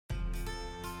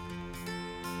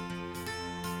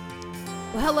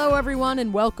Well, hello, everyone,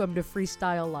 and welcome to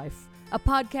Freestyle Life, a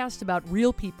podcast about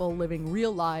real people living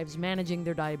real lives managing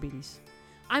their diabetes.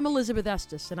 I'm Elizabeth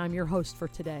Estes, and I'm your host for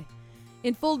today.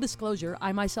 In full disclosure,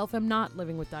 I myself am not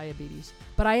living with diabetes,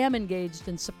 but I am engaged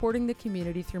in supporting the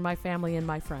community through my family and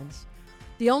my friends.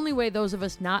 The only way those of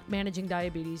us not managing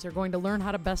diabetes are going to learn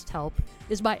how to best help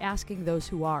is by asking those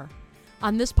who are.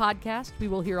 On this podcast, we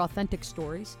will hear authentic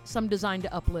stories, some designed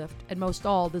to uplift, and most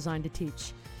all designed to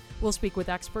teach. We'll speak with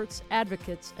experts,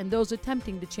 advocates, and those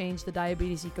attempting to change the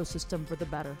diabetes ecosystem for the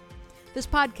better. This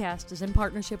podcast is in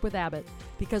partnership with Abbott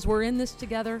because we're in this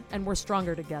together and we're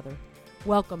stronger together.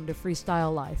 Welcome to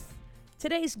Freestyle Life.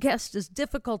 Today's guest is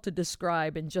difficult to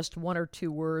describe in just one or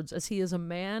two words as he is a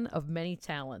man of many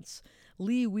talents.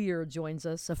 Lee Weir joins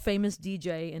us, a famous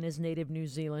DJ in his native New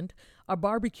Zealand, a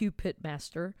barbecue pit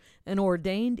master, an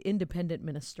ordained independent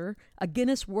minister, a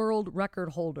Guinness World Record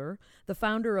holder, the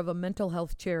founder of a mental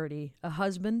health charity, a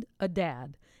husband, a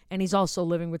dad, and he's also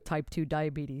living with type 2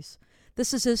 diabetes.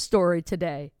 This is his story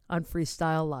today on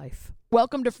Freestyle Life.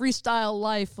 Welcome to Freestyle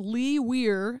Life, Lee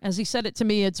Weir. As he said it to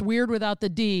me, it's weird without the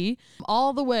D,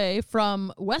 all the way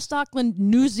from West Auckland,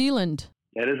 New Zealand.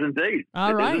 It is indeed.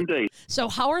 All right. It is indeed. So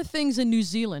how are things in New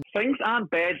Zealand? Things aren't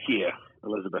bad here,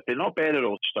 Elizabeth. They're not bad at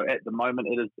all. So at the moment,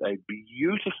 it is a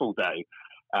beautiful day.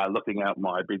 Looking out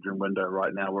my bedroom window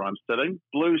right now where I'm sitting.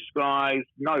 Blue skies,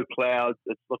 no clouds.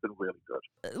 It's looking really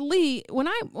good. Lee, when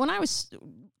I was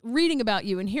reading about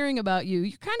you and hearing about you,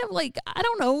 you're kind of like, I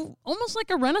don't know, almost like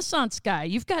a Renaissance guy.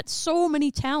 You've got so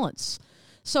many talents.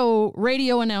 So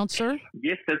radio announcer.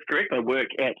 Yes, that's correct. I work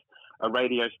at a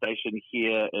radio station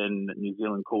here in New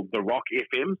Zealand called The Rock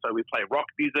FM. So we play rock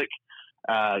music,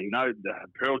 the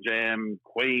Pearl Jam,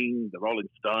 Queen, the Rolling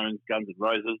Stones, Guns N'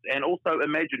 Roses, and also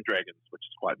Imagine Dragons, which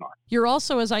is quite nice. You're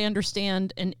also, as I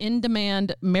understand, an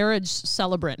in-demand marriage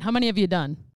celebrant. How many have you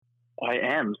done? I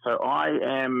am. So I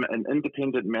am an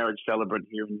independent marriage celebrant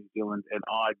here in New Zealand, and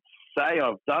I'd say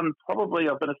I've been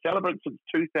a celebrant since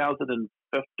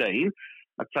 2015.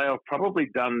 I'd say I've probably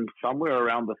done somewhere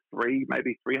around the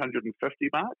 350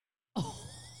 mark.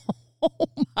 Oh,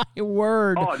 my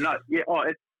word. Oh, no. Yeah. Oh,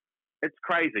 it's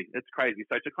crazy. It's crazy.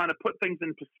 So to kind of put things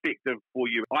in perspective for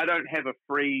you, I don't have a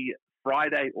free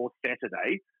Friday or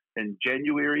Saturday in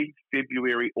January,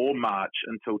 February, or March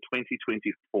until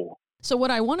 2024. So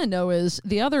what I want to know is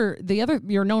the other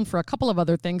you're known for a couple of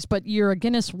other things, but you're a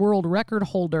Guinness World Record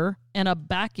holder and a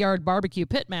backyard barbecue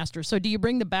pit master. So do you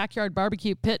bring the backyard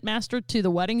barbecue pit master to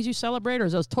the weddings you celebrate, or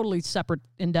is those totally separate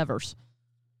endeavors?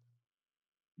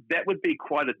 That would be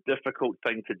quite a difficult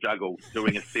thing to juggle,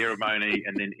 doing a ceremony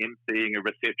and then emceeing a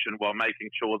reception while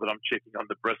making sure that I'm checking on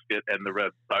the brisket and the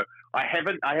ribs. So I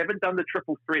haven't done the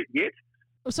triple threat yet.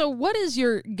 So what is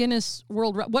your Guinness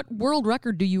what world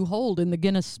record do you hold in the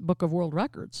Guinness Book of World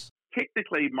Records?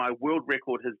 Technically, my world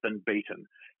record has been beaten.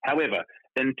 However,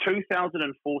 in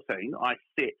 2014, I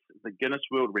set the Guinness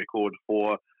World Record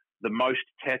for the most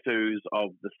tattoos of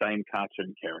the same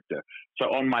cartoon character. So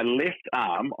on my left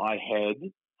arm, I had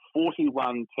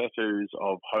 41 tattoos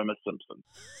of Homer Simpson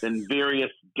in various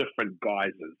different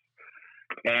guises.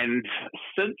 And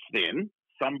since then,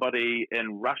 somebody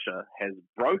in Russia has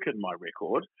broken my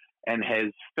record and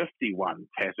has 51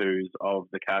 tattoos of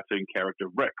the cartoon character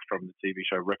Rick from the TV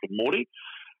show Rick and Morty.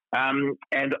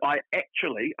 And I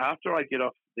actually, after I get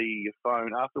off the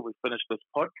phone, after we finish this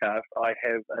podcast, I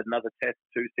have another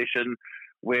tattoo session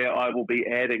where I will be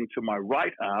adding to my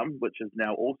right arm, which is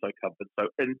now also covered. So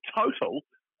in total,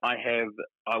 I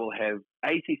will have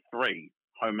 83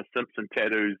 Homer Simpson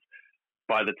tattoos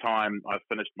by the time I've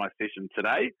finished my session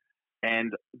today.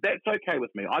 And that's okay with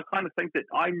me. I kind of think that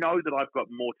I know that I've got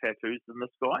more tattoos than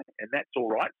this guy, and that's all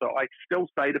right. So I still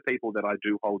say to people that I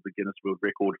do hold the Guinness World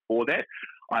Record for that.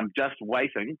 I'm just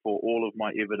waiting for all of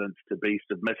my evidence to be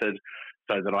submitted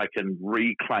so that I can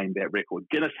reclaim that record.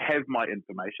 Guinness have my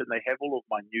information. They have all of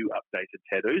my new updated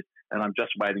tattoos, and I'm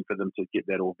just waiting for them to get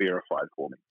that all verified for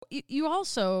me. You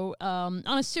also, on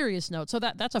a serious note, so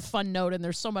that's a fun note, and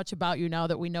there's so much about you now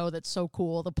that we know that's so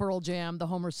cool, the Pearl Jam, the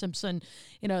Homer Simpson,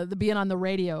 the being on the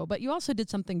radio, but you also did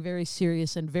something very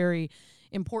serious and very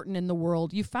important in the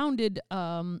world. You founded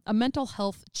a mental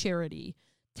health charity.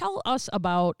 Tell us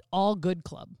about All Good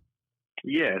Club.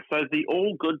 Yeah, so the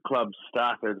All Good Club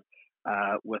started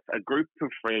with a group of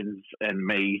friends and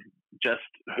me just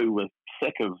who were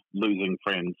sick of losing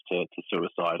friends to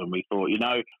suicide, and we thought,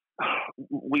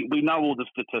 we know all the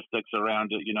statistics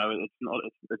around it.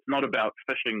 It's not about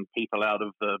fishing people out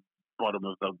of the bottom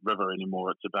of the river anymore.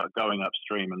 It's about going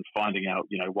upstream and finding out,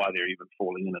 why they're even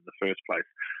falling in the first place.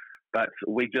 But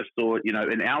we just thought, in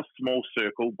our small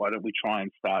circle, why don't we try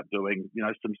and start doing,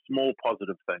 some small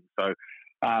positive things? So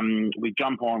We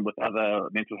jump on with other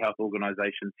mental health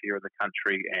organisations here in the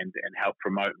country and help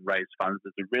promote and raise funds.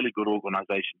 There's a really good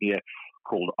organisation here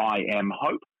called I Am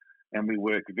Hope, and we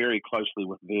work very closely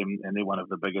with them, and they're one of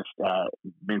the biggest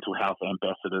mental health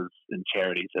ambassadors and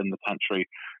charities in the country.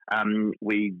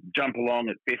 We jump along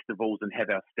at festivals and have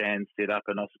our stands set up,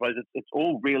 and I suppose it's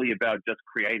all really about just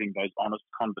creating those honest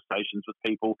conversations with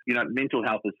people. Mental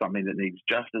health is something that needs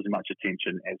just as much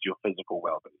attention as your physical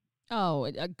well-being. Oh,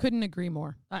 I couldn't agree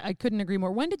more. I couldn't agree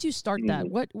more. When did you start that?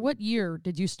 What year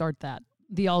did you start that,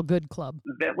 the All Good Club?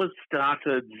 That was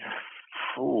started...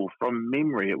 from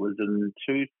memory, it was in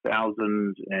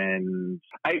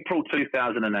April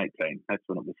 2018. That's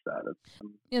when it was started.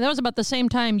 Yeah, that was about the same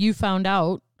time you found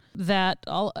out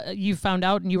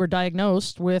and you were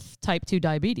diagnosed with type 2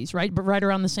 diabetes, right? But right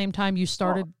around the same time you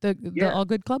started the All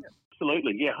Good Club?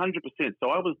 Absolutely, yeah, 100%. So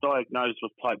I was diagnosed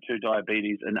with type 2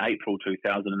 diabetes in April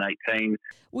 2018.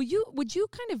 Would you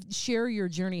kind of share your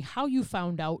journey, how you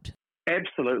found out?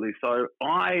 Absolutely. So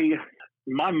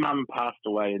my mum passed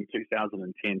away in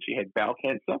 2010. She had bowel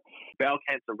cancer. Bowel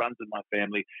cancer runs in my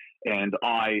family, and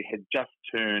I just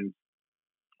turned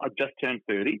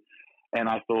 30, and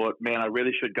I thought, man, I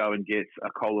really should go and get a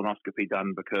colonoscopy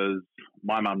done because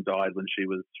my mum died when she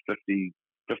was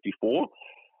 54.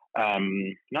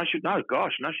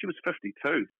 She was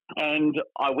 52. And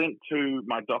I went to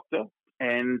my doctor,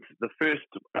 and the first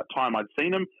time I'd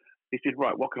seen him, he said,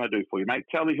 right, what can I do for you, mate?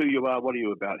 Tell me who you are. What are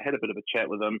you about? Had a bit of a chat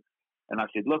with him. And I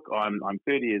said, look, I'm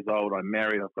 30 years old. I'm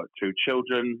married. I've got 2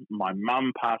 children. My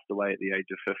mum passed away at the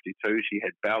age of 52. She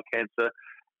had bowel cancer.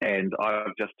 And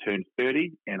I've just turned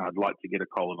 30, and I'd like to get a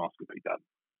colonoscopy done.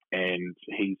 And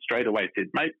he straight away said,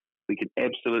 mate, we can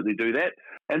absolutely do that.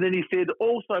 And then he said,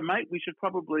 also, mate, we should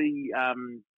probably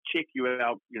check you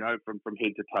out, from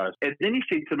head to toe. And then he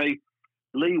said to me,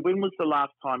 Lee, when was the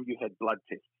last time you had blood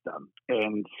tests done?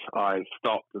 And I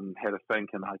stopped and had a think,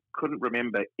 and I couldn't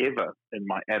remember ever in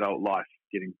my adult life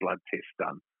getting blood tests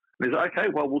done. And he said, okay,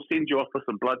 well, we'll send you off for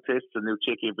some blood tests, and they'll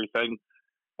check everything.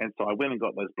 And so I went and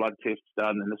got those blood tests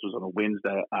done, and this was on a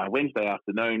Wednesday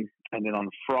afternoon. And then on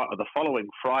the following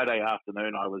Friday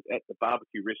afternoon, I was at the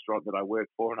barbecue restaurant that I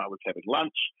worked for, and I was having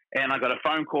lunch. And I got a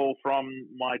phone call from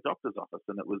my doctor's office,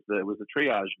 and it was the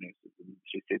triage nurse. And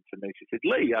she said to me,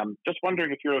 Lee, just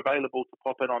wondering if you're available to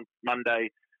pop in on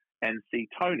Monday and see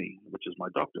Tony, which is my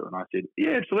doctor. And I said,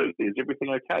 yeah, absolutely. Is everything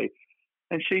okay?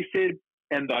 And she said,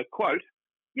 and I quote,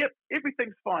 yep,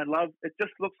 everything's fine, love. It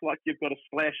just looks like you've got a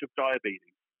splash of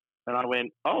diabetes. And I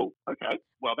went, oh, okay,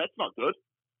 well, that's not good.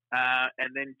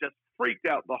 And then just freaked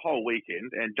out the whole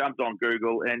weekend and jumped on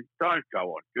Google, and don't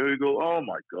go on Google. Oh,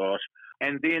 my gosh.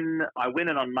 And then I went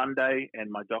in on Monday,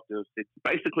 and my doctor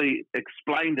basically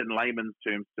explained in layman's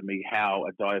terms to me how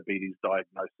a diabetes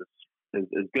diagnosis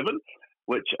is given,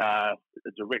 which is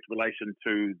a direct relation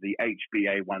to the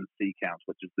HbA1c count,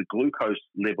 which is the glucose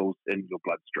levels in your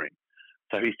bloodstream.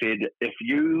 So he said, if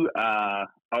you are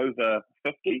over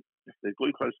 50, if the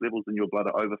glucose levels in your blood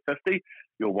are over 50,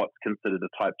 you're what's considered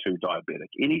a type 2 diabetic.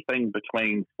 Anything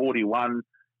between 41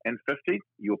 and 50,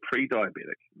 you're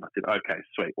pre-diabetic. And I said, okay,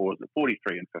 sweet. Or is it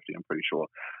 43 and 50? I'm pretty sure.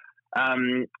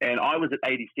 And I was at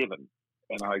 87,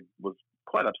 and I was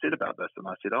quite upset about this. And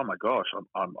I said, oh my gosh,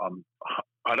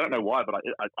 I don't know why, but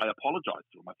I apologized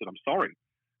to him. I said, I'm sorry.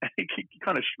 And he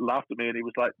kind of laughed at me, and he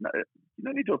was like, no, you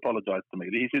don't need to apologize to me.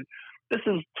 He said, this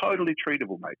is totally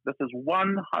treatable, mate. This is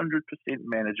 100%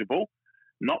 manageable,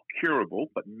 not curable,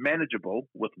 but manageable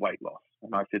with weight loss.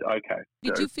 And I said, okay.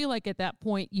 Did you feel like at that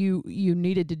point you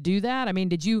needed to do that? I mean,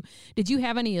 did you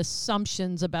have any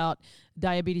assumptions about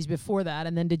diabetes before that?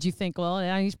 And then did you think, well,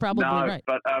 yeah, he's probably right?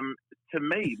 But to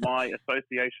me, my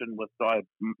association with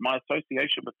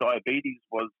diabetes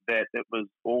was that it was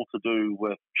all to do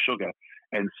with sugar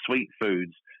and sweet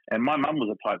foods. And my mum was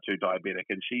a type 2 diabetic,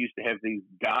 and she used to have these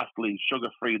ghastly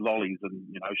sugar-free lollies and,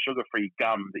 sugar-free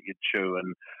gum that you'd chew.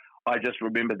 And I just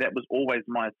remember that was always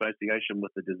my association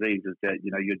with the disease, is that,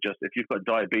 if you've got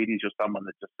diabetes, you're someone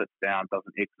that just sits down,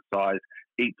 doesn't exercise,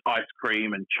 eats ice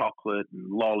cream and chocolate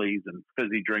and lollies and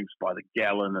fizzy drinks by the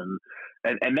gallon.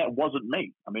 And that wasn't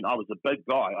me. I mean, I was a big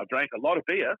guy. I drank a lot of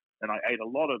beer and I ate a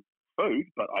lot of food,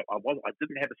 but I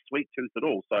didn't have a sweet tooth at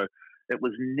all. So it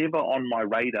was never on my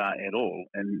radar at all.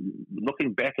 And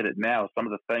looking back at it now, some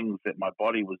of the things that my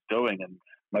body was doing and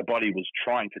my body was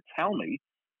trying to tell me,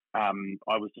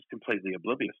 I was just completely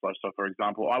oblivious. So, for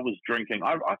example, I was drinking.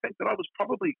 I think that I was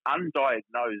probably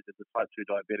undiagnosed as a type 2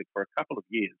 diabetic for a couple of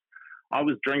years. I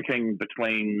was drinking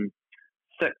between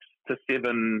 6 to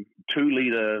 7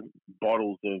 2-liter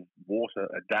bottles of water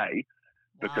a day.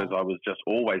 because I was just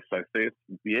always so thirsty.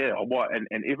 Yeah,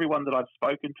 and everyone that I've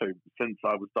spoken to since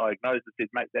I was diagnosed has said,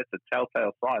 mate, that's a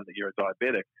telltale sign that you're a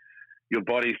diabetic. Your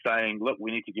body's saying, look,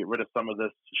 we need to get rid of some of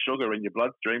this sugar in your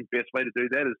bloodstream. Best way to do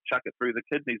that is chuck it through the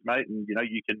kidneys, mate, and,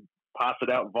 you can pass it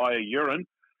out via urine.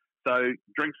 So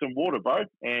drink some water, bro,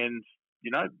 and,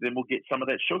 then we'll get some of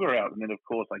that sugar out. And then, of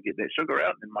course, I get that sugar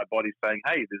out, and my body's saying,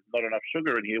 hey, there's not enough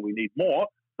sugar in here. We need more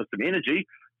for some energy.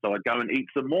 So I go and eat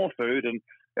some more food, and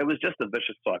it was just a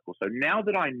vicious cycle. So now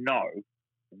that I know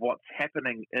what's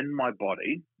happening in my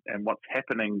body and what's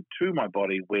happening to my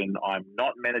body when I'm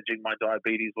not managing my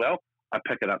diabetes well, I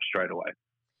pick it up straight away.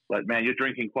 Like, man, you're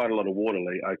drinking quite a lot of water,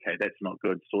 Lee. Okay, that's not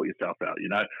good. Sort yourself out.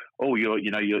 Oh, you're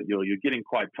getting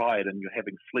quite tired and you're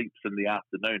having sleeps in the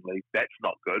afternoon, Lee. That's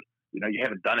not good. You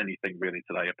haven't done anything really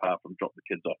today apart from drop the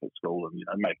kids off at school and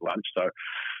make lunch. So,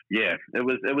 yeah, it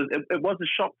was a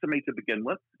shock to me to begin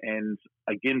with. And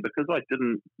again, because I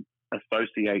didn't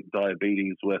associate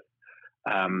diabetes with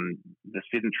the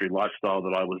sedentary lifestyle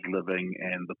that I was living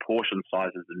and the portion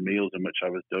sizes and meals in which I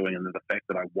was doing, and the fact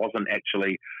that I wasn't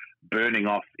actually burning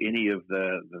off any of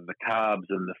the carbs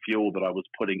and the fuel that I was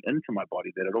putting into my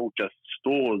body, that it all just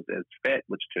stores as fat,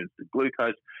 which turns to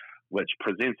glucose, which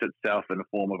presents itself in the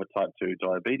form of a type 2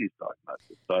 diabetes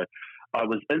diagnosis. So I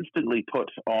was instantly put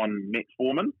on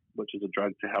metformin, which is a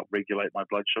drug to help regulate my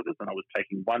blood sugars, and I was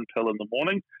taking one pill in the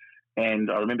morning.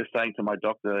 And I remember saying to my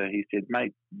doctor, he said,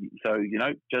 mate, so,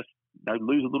 just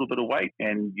lose a little bit of weight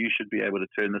and you should be able to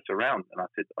turn this around. And I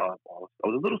said, I was a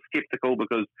little skeptical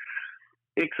because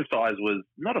exercise was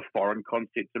not a foreign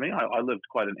concept to me. I lived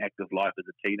quite an active life as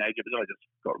a teenager, but I just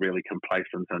got really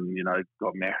complacent and,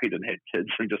 got married and had kids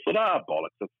and just thought,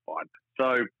 bollocks, that's fine.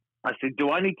 So I said,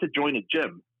 do I need to join a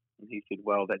gym? And he said,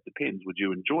 well, that depends. Would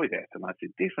you enjoy that? And I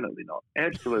said, definitely not.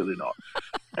 Absolutely not.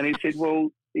 And he said, well,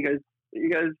 he goes,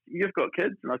 you've got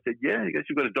kids? And I said, yeah. He goes,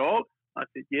 you've got a dog? I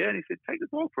said, yeah. And he said, take the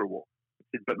dog for a walk. I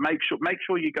said, but make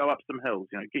sure you go up some hills,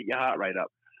 get your heart rate up.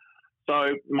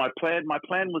 So my plan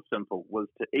was simple, was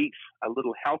to eat a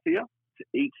little healthier, to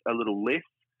eat a little less,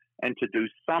 and to do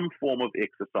some form of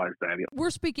exercise daily. We're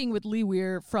speaking with Lee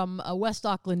Weir from West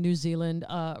Auckland, New Zealand,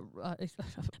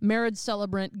 marriage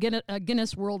celebrant,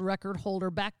 Guinness World Record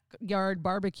holder, backyard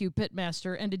barbecue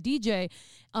pitmaster, and a DJ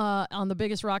on the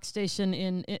biggest rock station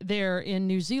in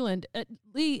New Zealand.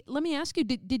 Lee, let me ask you,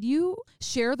 did you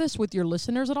share this with your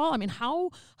listeners at all? I mean, how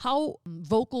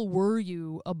vocal were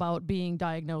you about being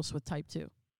diagnosed with type 2?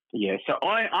 Yeah, so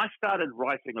I started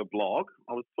writing a blog.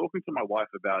 I was talking to my wife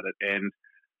about it, and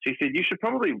she said, you should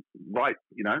probably write,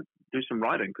 do some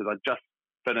writing, because I just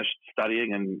finished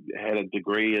studying and had a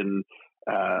degree in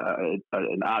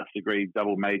an arts degree,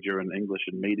 double major in English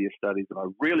and media studies, and I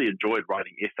really enjoyed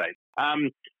writing essays.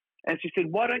 And she said,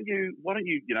 why don't you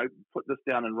put this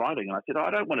down in writing? And I said,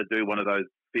 I don't want to do one of those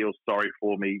feel sorry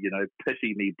for me,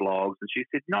 pity me blogs. And she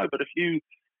said, no, but if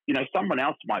someone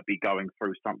else might be going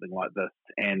through something like this,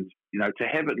 and, to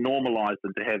have it normalized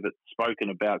and to have it spoken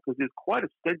about, because there's quite a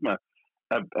stigma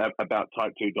about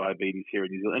type 2 diabetes here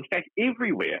in New Zealand. In fact,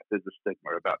 everywhere there's a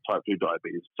stigma about type 2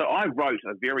 diabetes. So I wrote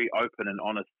a very open and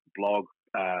honest blog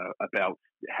about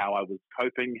how I was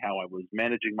coping, how I was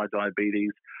managing my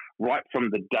diabetes, right from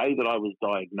the day that I was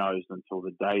diagnosed until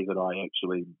the day that I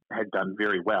actually had done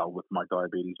very well with my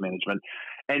diabetes management.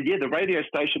 And yeah, the radio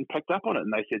station picked up on it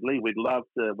and they said, Lee, we'd love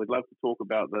to talk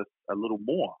about this a little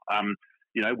more.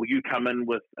 Will you come in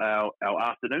with our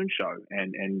afternoon show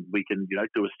and we can,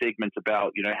 do a segment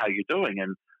about, how you're doing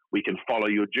and we can follow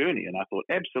your journey. And I thought,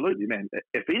 absolutely, man.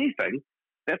 If anything,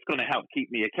 that's going to help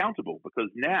keep me accountable, because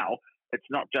now it's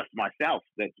not just myself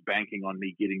that's banking on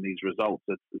me getting these results.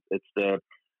 It's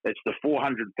the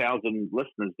 400,000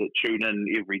 listeners that tune in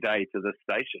every day to this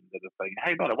station that are saying,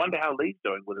 hey, God, I wonder how Lee's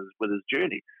doing with his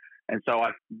journey. And so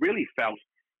I really felt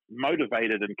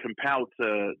motivated and compelled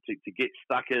to get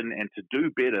stuck in and to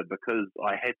do better, because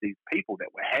I had these people that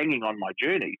were hanging on my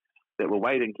journey that were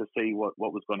waiting to see what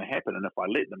was going to happen. And if I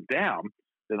let them down,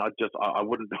 then I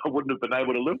wouldn't have been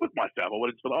able to live with myself. I would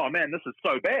have just been, oh man, this is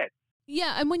so bad.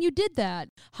 Yeah, and when you did that,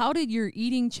 how did your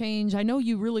eating change? I know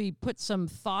you really put some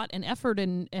thought and effort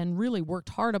and really worked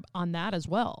hard on that as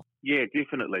well. Yeah,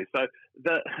 definitely. So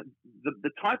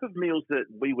the type of meals that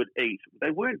we would eat,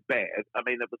 they weren't bad. I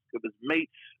mean, it was meat,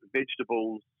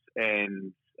 vegetables,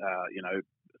 and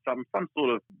some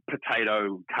sort of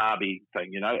potato carby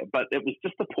thing, But it was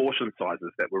just the portion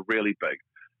sizes that were really big.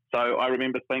 So I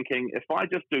remember thinking, if I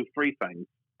just do three things: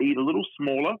 eat a little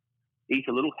smaller, eat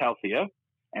a little healthier,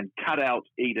 and cut out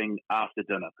eating after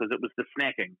dinner, because it was the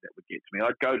snacking that would get to me.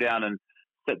 I'd go down and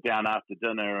sit down after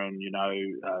dinner and,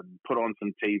 put on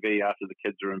some TV after the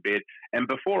kids are in bed. And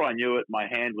before I knew it, my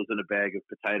hand was in a bag of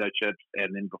potato chips.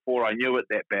 And then before I knew it,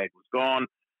 that bag was gone.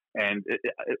 And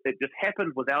it just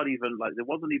happened without even, there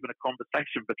wasn't even a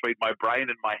conversation between my brain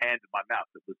and my hand and my mouth.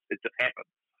 It just happened.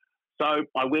 So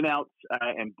I went out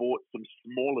and bought some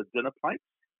smaller dinner plates.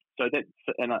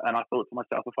 And I thought to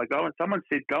myself, if I go and someone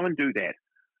said, go and do that.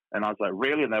 And I was like,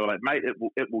 really? And they were like, mate,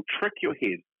 it will trick your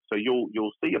head. So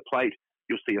you'll see a plate,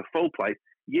 you'll see a full plate.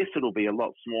 Yes, it'll be a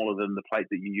lot smaller than the plate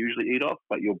that you usually eat off,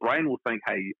 but your brain will think,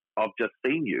 hey, I've just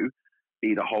seen you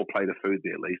eat a whole plate of food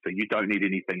there, Lee, so you don't need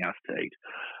anything else to eat.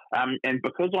 And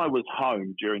because I was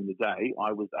home during the day,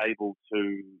 I was able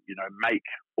to, make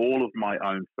all of my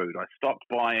own food. I stopped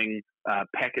buying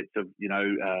packets of,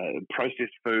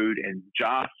 processed food and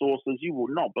jar sauces. You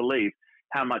will not believe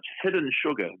how much hidden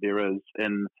sugar there is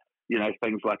in,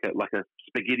 things like a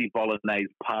spaghetti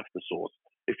bolognese pasta sauce.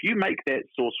 If you make that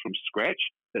sauce from scratch,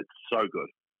 it's so good,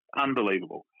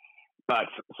 unbelievable. But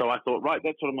so I thought, right,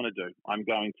 that's what I'm going to do. I'm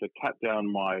going to cut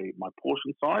down my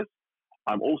portion size.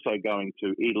 I'm also going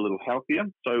to eat a little healthier.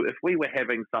 So if we were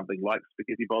having something like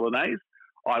spaghetti bolognese,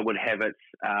 I would have it.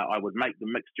 I would make the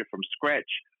mixture from scratch.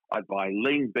 I'd buy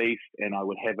lean beef and I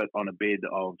would have it on a bed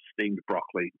of steamed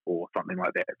broccoli or something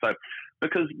like that. So,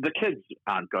 because the kids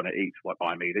aren't going to eat what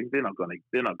I'm eating, they're not going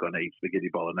to eat spaghetti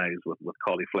bolognese with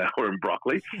cauliflower and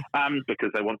broccoli,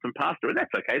 because they want some pasta, and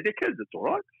that's okay. They're kids, it's all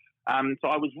right. So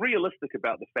I was realistic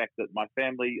about the fact that my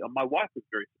family, my wife was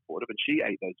very supportive, and she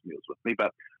ate those meals with me.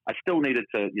 But I still needed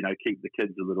to, keep the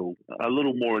kids a little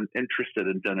more interested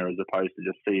in dinner, as opposed to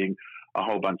just seeing a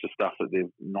whole bunch of stuff that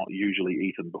they've not usually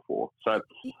eaten before. So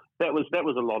that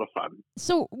was a lot of fun.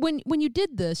 So when you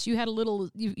did this, you had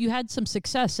you had some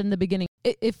success in the beginning.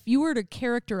 If you were to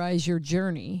characterize your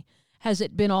journey, has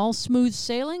it been all smooth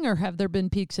sailing, or have there been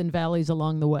peaks and valleys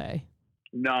along the way?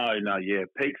 No, yeah,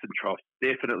 peaks and troughs,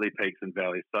 definitely peaks and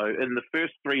valleys. So in the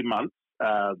first 3 months,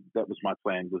 that was my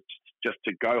plan, was just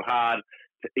to go hard,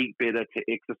 to eat better, to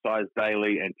exercise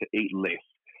daily, and to eat less.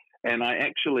 And I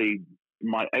actually,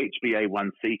 my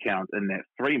HbA1c count in that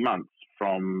 3 months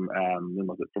from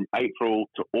April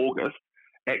to August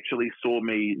actually saw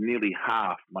me nearly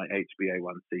half my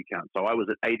HbA1c count. So I was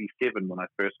at 87 when I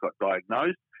first got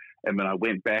diagnosed. And when I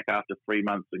went back after 3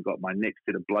 months and got my next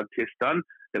set of blood tests done,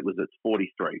 it was at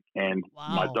 43. And wow.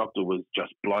 My doctor was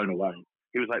just blown away.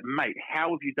 He was like, mate, how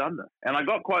have you done this? And I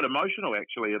got quite emotional,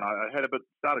 actually. And I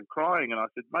started crying. And I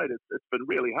said, mate, it's been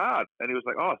really hard. And he was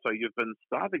like, oh, so you've been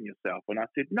starving yourself? And I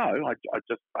said, no,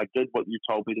 I did what you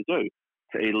told me to do,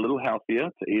 to eat a little healthier,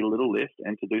 to eat a little less,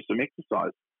 and to do some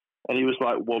exercise. And he was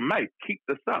like, well, mate, keep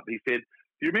this up. He said,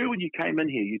 do you remember when you came in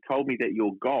here, you told me that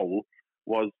your goal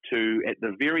was to, at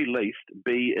the very least,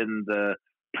 be in the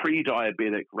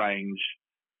pre-diabetic range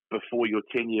before your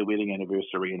 10-year wedding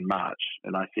anniversary in March.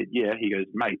 And I said, yeah. He goes,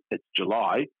 mate, it's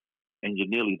July and you're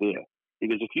nearly there. He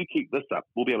goes, if you keep this up,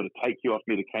 we'll be able to take you off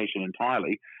medication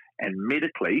entirely, and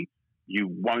medically, you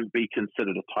won't be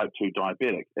considered a type 2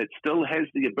 diabetic. It still has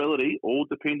the ability, all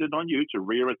dependent on you, to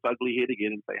rear its ugly head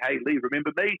again and say, hey, Lee,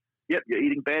 remember me? Yep, you're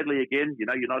eating badly again. You're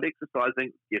not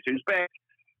exercising. Guess who's back?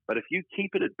 But if you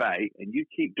keep it at bay and you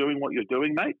keep doing what you're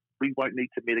doing, mate, we won't need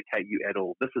to medicate you at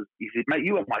all. He said, mate,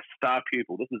 you are my star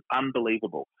pupil. This is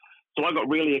unbelievable. So I got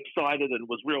really excited and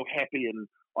was real happy. And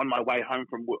on my way home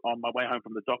from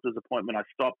the doctor's appointment, I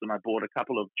stopped and I bought a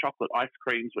couple of chocolate ice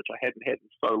creams, which I hadn't had in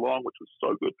so long, which was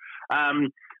so good.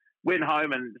 Went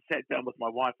home and sat down with my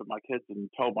wife and my kids and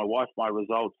told my wife my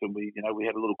results, and we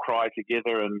had a little cry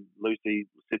together, and Lucy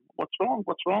said, what's wrong,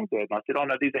 Dad? And I said, oh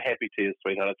no, these are happy tears,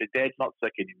 sweetheart. I said, Dad's not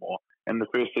sick anymore. And the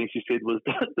first thing she said was,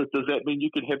 does that mean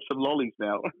you can have some lollies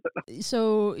now?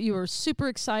 So you were super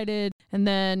excited, and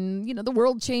then, the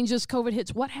world changes, COVID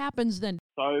hits. What happens then?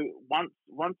 So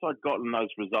once I'd gotten those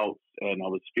results and I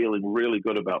was feeling really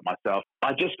good about myself,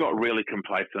 I just got really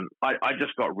complacent. I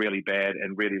just got really bad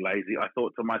and really lazy. I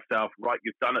thought to myself, right,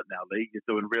 you've done it now, Lee. You're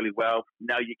doing really well.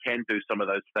 Now you can do some of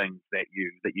those things that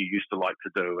you used to like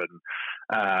to do. And,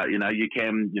 you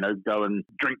can, go and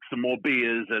drink some more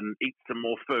beers and eat some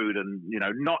more food and,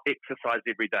 not exercise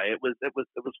every day. It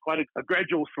was quite a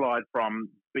gradual slide from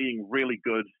being really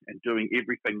good and doing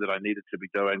everything that I needed to be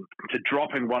doing to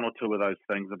dropping one or two of those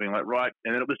things and being like, right.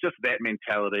 And it was just that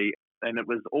mentality. And it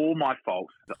was all my fault.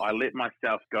 I let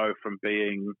myself go from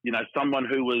being, someone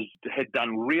who had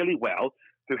done really well,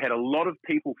 who had a lot of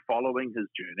people following his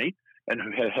journey, and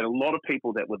who had a lot of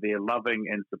people that were there loving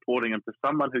and supporting him, to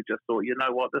someone who just thought, you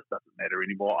know what, this doesn't matter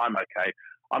anymore. I'm okay.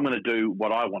 I'm going to do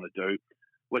what I want to do,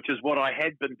 which is what I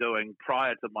had been doing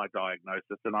prior to my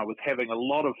diagnosis. And I was having a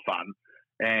lot of fun.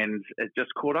 And it just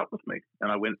caught up with me.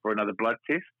 And I went for another blood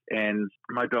test, and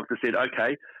my doctor said,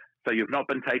 okay, so you've not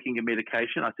been taking your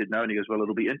medication? I said, no. And he goes, well,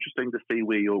 it'll be interesting to see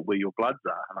where your bloods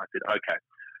are. And I said, okay.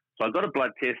 So I got a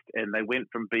blood test, and they went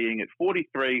from being at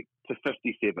 43 to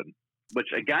 57, which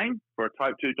again, for a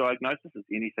type 2 diagnosis, is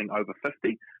anything over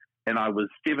 50. And I was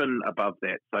 7 above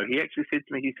that. So he actually said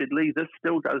to me, he said, Lee, this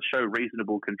still does show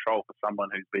reasonable control for someone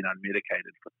who's been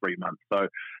unmedicated for 3 months. So,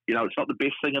 it's not the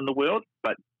best thing in the world,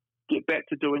 but get back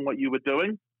to doing what you were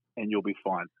doing and you'll be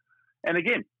fine. And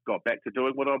again, got back to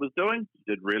doing what I was doing,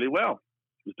 did really well,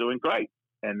 was doing great,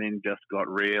 and then just got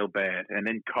real bad. And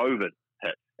then COVID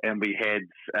hit, and we had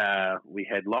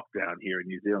lockdown here in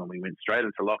New Zealand. We went straight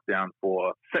into lockdown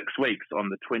for 6 weeks on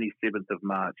the 27th of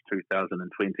March,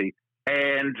 2020.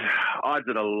 And I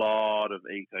did a lot of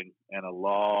eating and a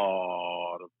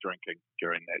lot of drinking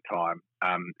during that time,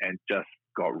 and just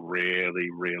got really,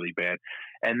 really bad.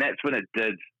 And that's when it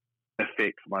did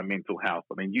affect my mental health.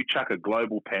 I mean, you chuck a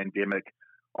global pandemic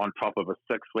on top of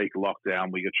a 6-week lockdown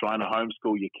where you're trying to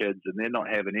homeschool your kids and they're not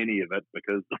having any of it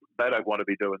because they don't want to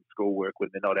be doing schoolwork when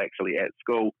they're not actually at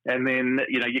school. And then,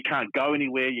 you can't go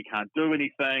anywhere, you can't do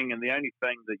anything. And the only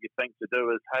thing that you think to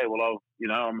do is, hey, well,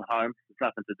 I'm home, there's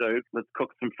nothing to do. Let's cook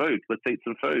some food. Let's eat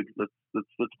some food. Let's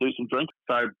do some drink.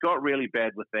 So got really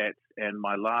bad with that. And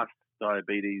my last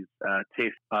diabetes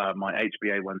test, my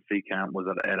HbA1c count was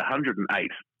at 108.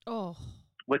 Oh,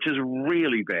 which is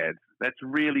really bad. That's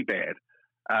really bad.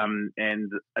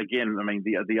 And again, I mean,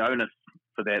 the onus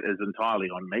for that is entirely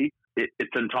on me.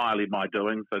 It's entirely my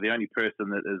doing. So the only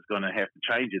person that is going to have to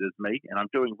change it is me. And I'm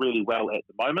doing really well at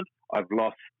the moment. I've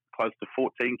lost close to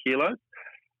 14 kilos,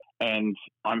 and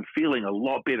I'm feeling a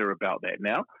lot better about that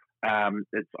now. I'm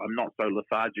not so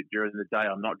lethargic during the day.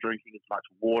 I'm not drinking as much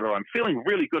water. I'm feeling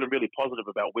really good and really positive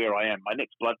about where I am. My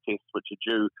next blood tests, which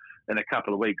are due in a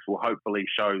couple of weeks, will hopefully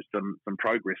show some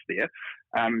progress there.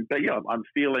 But yeah, I'm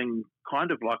feeling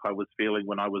kind of like I was feeling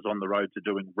when I was on the road to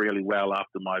doing really well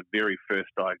after my very first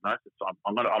diagnosis. So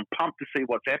I'm pumped to see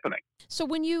what's happening. So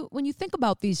when you think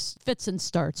about these fits and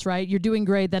starts, right? You're doing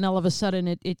great, then all of a sudden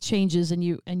it changes, and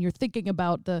you're thinking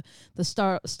about the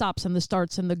stops and the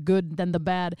starts and the good then the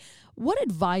bad. What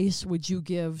advice would you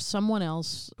give someone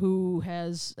else who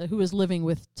is living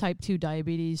with type 2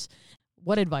 diabetes?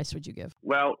 What advice would you give?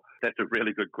 Well, that's a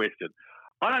really good question.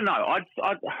 I don't know.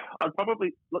 I'd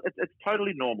probably look. It's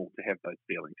totally normal to have those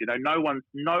feelings. No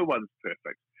one's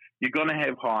perfect. You're going to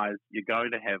have highs. You're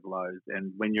going to have lows.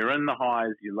 And when you're in the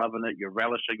highs, you're loving it. You're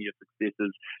relishing your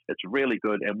successes. It's really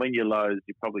good. And when you're lows,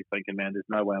 you're probably thinking, man, there's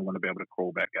no way I'm going to be able to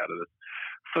crawl back out of this.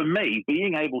 For me,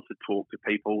 being able to talk to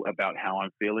people about how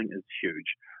I'm feeling is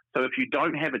huge. So if you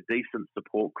don't have a decent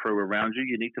support crew around you,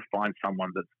 you need to find someone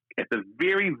that's at the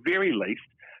very, very least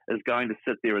is going to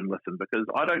sit there and listen, because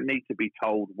I don't need to be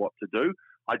told what to do.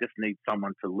 I just need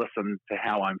someone to listen to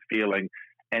how I'm feeling.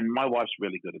 And my wife's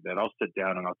really good at that. I'll sit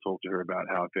down and I'll talk to her about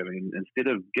how I'm feeling. And instead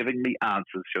of giving me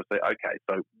answers, she'll say, okay,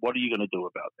 so what are you going to do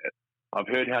about that? I've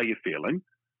heard how you're feeling.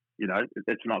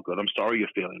 It's not good. I'm sorry you're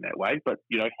feeling that way. But,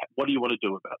 what do you want to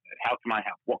do about that? How can I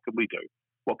help? What can we do?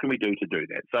 What can we do to do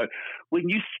that? So when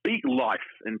you speak life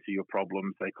into your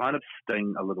problems, they kind of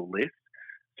sting a little less.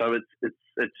 So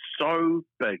it's so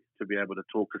big to be able to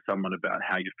talk to someone about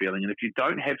how you're feeling. And if you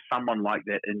don't have someone like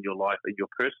that in your life, in your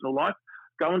personal life,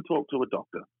 go and talk to a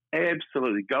doctor.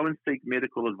 Absolutely. Go and seek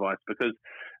medical advice, because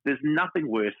there's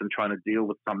nothing worse than trying to deal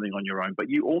with something on your own. But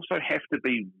you also have to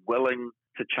be willing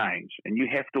to change, and you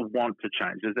have to want to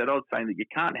change. There's that old saying that you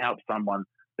can't help someone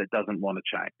that doesn't want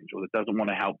to change or that doesn't want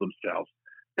to help themselves.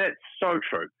 That's so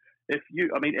true.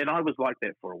 And I was like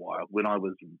that for a while when I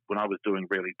was doing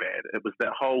really bad. It was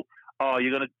that whole, oh,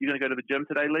 you're gonna go to the gym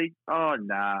today, Lee? Oh,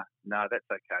 nah, that's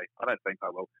okay. I don't think I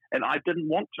will. And I didn't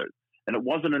want to. And it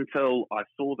wasn't until I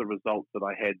saw the results that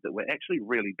I had that were actually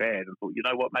really bad and thought, you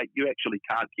know what, mate, you actually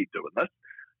can't keep doing this.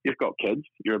 You've got kids.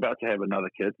 You're about to have another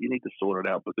kid. You need to sort it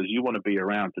out, because you want to be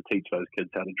around to teach those kids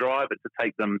how to drive and to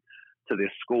take them to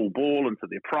their school ball and to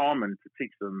their prom and to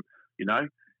teach them,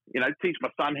 teach my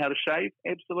son how to shave.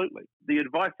 Absolutely. The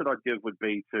advice that I'd give would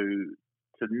be to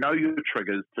know your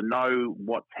triggers, to know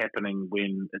what's happening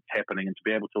when it's happening, and to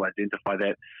be able to identify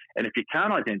that. And if you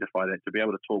can't identify that, to be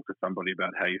able to talk to somebody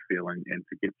about how you're feeling, and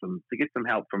to get some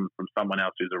help from someone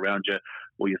else who's around you,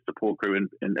 or your support crew.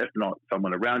 And if not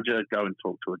someone around you, go and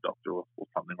talk to a doctor or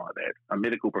something like that, a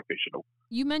medical professional.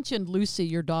 You mentioned Lucy,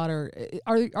 your daughter.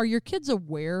 Are your kids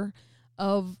aware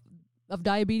of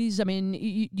diabetes? I mean,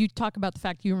 you talk about the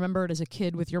fact you remember it as a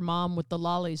kid with your mom with the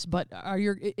lollies, but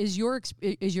is your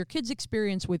kids'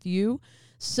 experience with you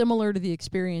similar to the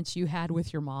experience you had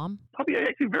with your mom? Probably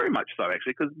actually very much so,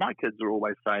 actually, because my kids are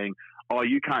always saying, oh,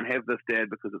 you can't have this, Dad,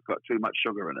 because it's got too much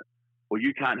sugar in it. Or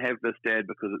you can't have this, Dad,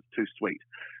 because it's too sweet.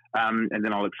 And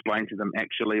then I'll explain to them,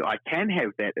 actually, I can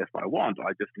have that if I want.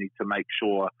 I just need to make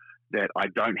sure that I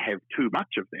don't have too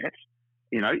much of that.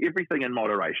 You know, everything in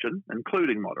moderation,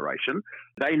 including moderation.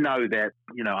 They know that,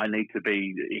 you know, I need to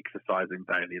be exercising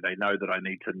daily. They know that I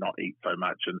need to not eat so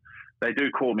much. And they do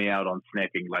call me out on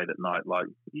snacking late at night, like,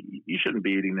 you shouldn't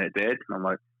be eating that, Dad. And I'm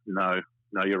like, no,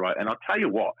 you're right. And I'll tell you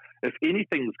what, if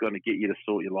anything's going to get you to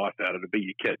sort your life out, it'll be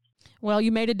your kids. Well,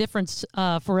 you made a difference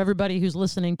for everybody who's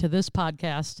listening to this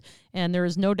podcast, and there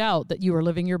is no doubt that you are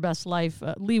living your best life.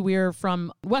 Lee Weir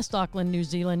from West Auckland, New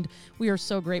Zealand. We are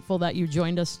so grateful that you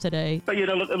joined us today. But, you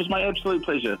know, look, it was my absolute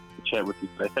pleasure to chat with you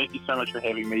today. Thank you so much for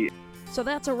having me. So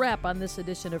that's a wrap on this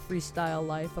edition of Freestyle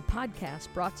Life, a podcast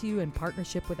brought to you in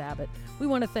partnership with Abbott. We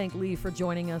want to thank Lee for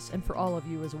joining us and for all of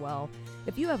you as well.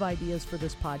 If you have ideas for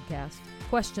this podcast,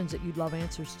 questions that you'd love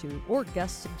answers to, or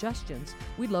guest suggestions,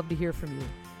 we'd love to hear from you.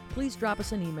 Please drop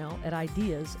us an email at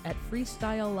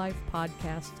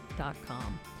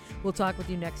ideas@freestylelifepodcast.com. We'll talk with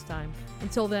you next time.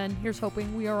 Until then, here's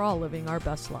hoping we are all living our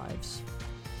best lives.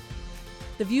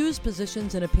 The views,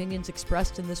 positions, and opinions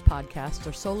expressed in this podcast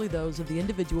are solely those of the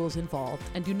individuals involved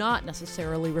and do not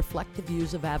necessarily reflect the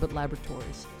views of Abbott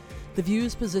Laboratories. The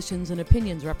views, positions, and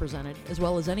opinions represented, as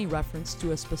well as any reference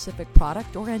to a specific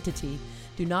product or entity,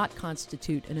 do not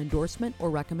constitute an endorsement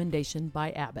or recommendation by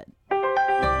Abbott.